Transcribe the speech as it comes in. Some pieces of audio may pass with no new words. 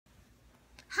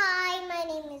Hi, my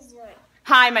name is Zuri.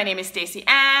 Hi, my name is Stacy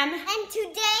Ann. And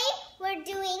today we're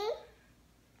doing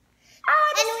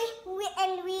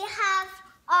we have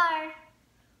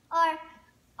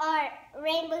our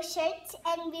rainbow shirts,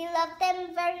 and we love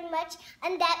them very much,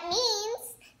 and that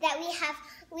means that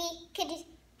we could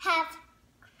have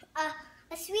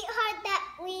a sweetheart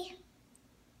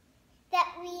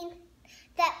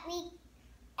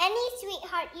any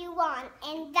sweetheart you want,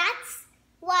 and that's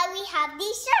why we have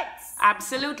these shirts.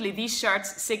 Absolutely, these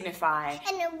shirts signify.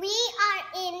 And we are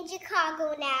in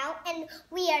Chicago now, and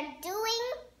we are doing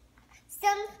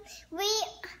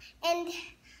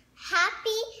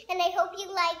happy, and I hope you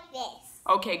like this.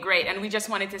 Okay, great. And we just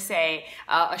wanted to say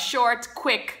a short,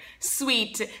 quick,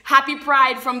 sweet, happy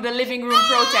Pride from the Living Room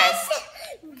Protest.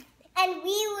 And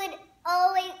we would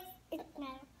always,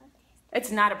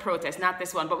 it's not a protest, not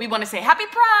this one, but we want to say happy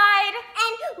Pride.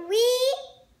 And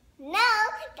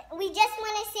we just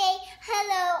want to say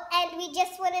hello, and we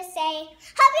just want to say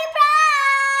happy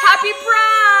Pride! Happy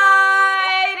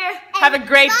Pride! And have a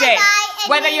great day.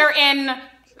 Whether you're in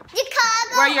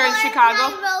Chicago,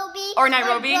 or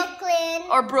Nairobi,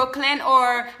 or Brooklyn,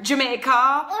 or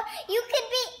Jamaica, or you could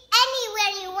be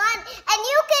anywhere you want, and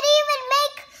you could even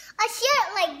make a shirt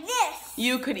like this.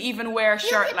 You could even wear a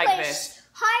shirt like this.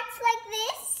 Hearts like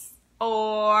this.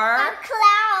 Or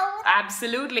clouds.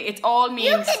 Absolutely. It all means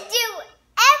you could do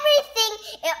everything.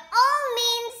 It all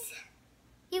means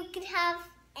you could have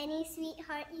any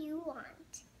sweetheart you want.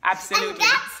 Absolutely. And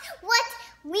that's what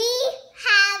we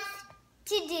have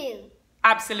to do.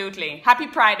 Absolutely. Happy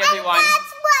Pride, everyone.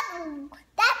 And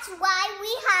that's why we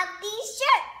have these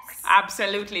shirts.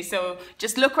 Absolutely. So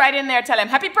just look right in there, tell them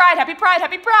happy Pride, happy Pride,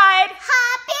 happy Pride.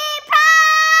 Happy